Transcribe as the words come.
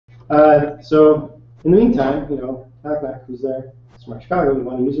So in the meantime, you know, knock knock, who's there? Smart Chicago, you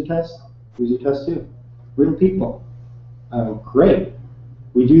want a user test? User test too. Real people. Great.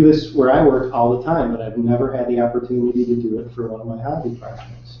 We do this where I work all the time, but I've never had the opportunity to do it for one of my hobby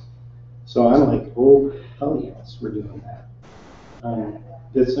projects. So I'm like, oh, hell yes, we're doing that.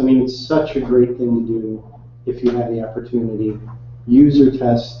 It's such a great thing to do if you have the opportunity. User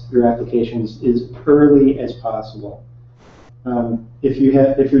test your applications as early as possible. If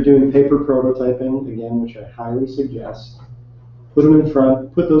you're doing paper prototyping, again, which I highly suggest, put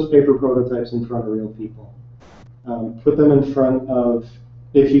those paper prototypes in front of real people. Put them in front of,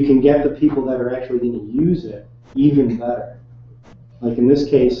 if you can get the people that are actually going to use it, even better. Like in this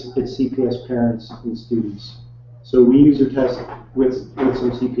case, it's CPS parents and students. So we user test with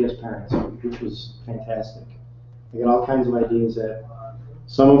some CPS parents, which was fantastic. I got all kinds of ideas that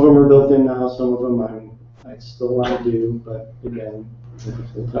some of them are built in now, some of them I still want to do, but again, it's a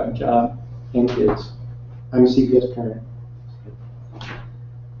full-time job and kids. I'm a CPS parent.